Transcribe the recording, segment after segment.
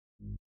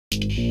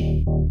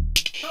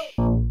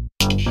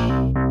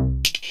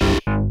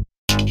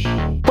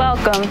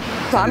Welcome.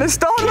 Han är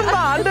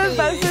stormande,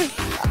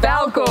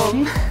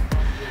 Welkom.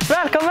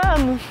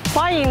 Välkommen.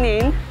 欢迎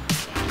您.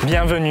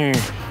 Bienvenue.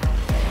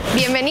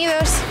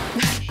 Bienvenidos.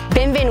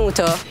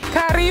 Benvenuto.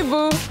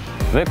 Karibu.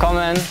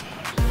 Willkommen.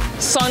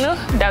 Sono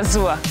da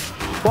Zua.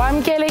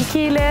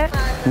 Wamkelekile.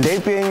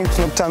 Daping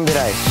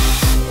Knoptambirai.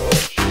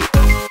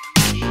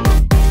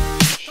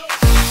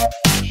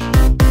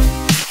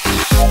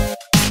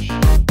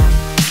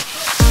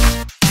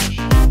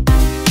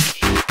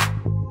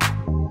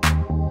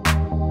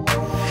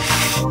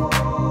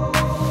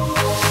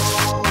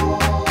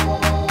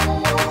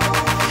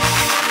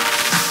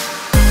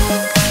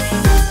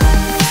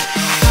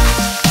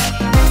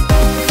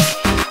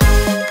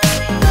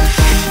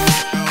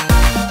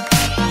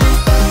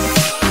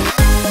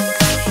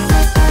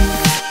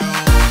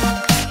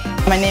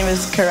 My name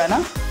is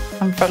Karena.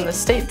 I'm from the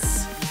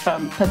States,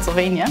 from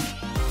Pennsylvania,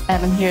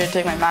 and I'm here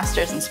doing my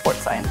master's in sports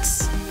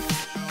science.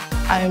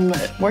 I'm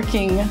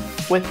working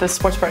with the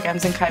sports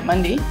programs in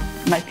Kaimundi.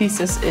 My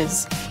thesis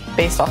is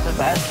based off of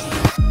that.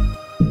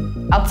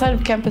 Outside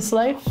of campus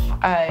life,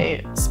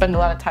 I spend a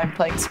lot of time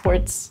playing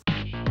sports,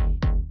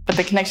 but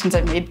the connections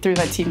I've made through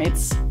my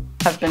teammates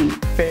have been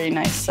very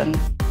nice, and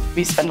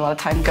we spend a lot of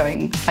time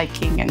going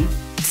hiking, and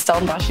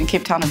Stellenbosch and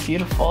Cape Town are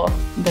beautiful.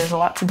 There's a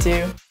lot to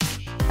do.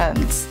 And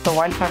the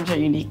wine farms are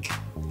unique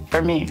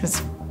for me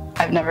because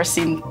I've never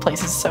seen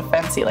places so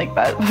fancy like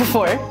that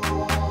before.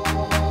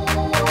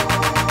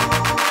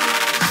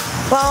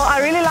 Well, I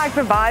really like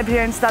the vibe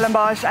here in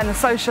Stellenbosch and the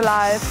social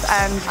life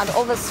and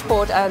all the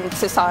sport and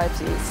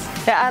societies.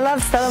 yeah, I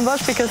love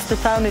Stellenbosch because the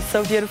town is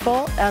so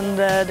beautiful and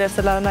there's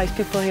a lot of nice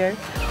people here.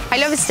 I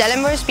love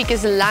Stellenbosch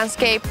because the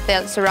landscape,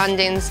 the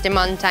surroundings, the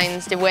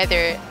mountains, the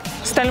weather.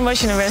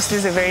 Stellenbosch University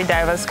is a very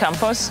diverse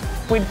campus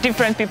with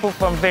different people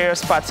from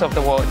various parts of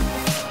the world.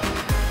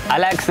 I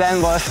like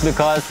Stellenbosch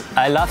because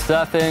I love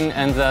surfing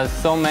and there's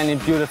so many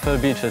beautiful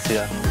beaches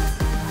here.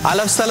 I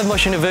love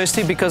Stellenbosch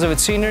University because of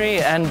its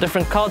scenery and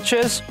different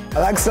cultures. I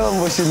like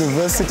Stellenbosch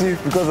University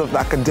because of the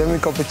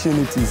academic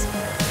opportunities.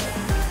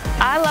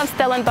 I love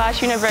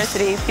Stellenbosch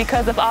University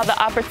because of all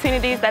the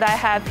opportunities that I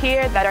have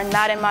here that are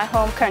not in my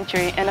home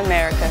country in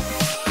America.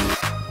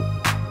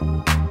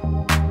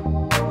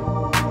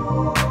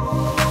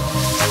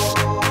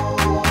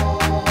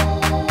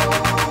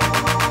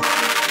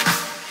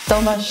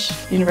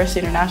 Stellenbosch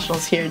University International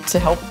is here to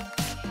help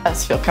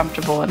us feel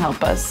comfortable and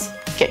help us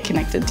get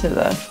connected to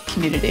the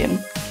community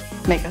and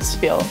make us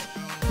feel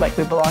like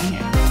we belong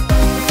here.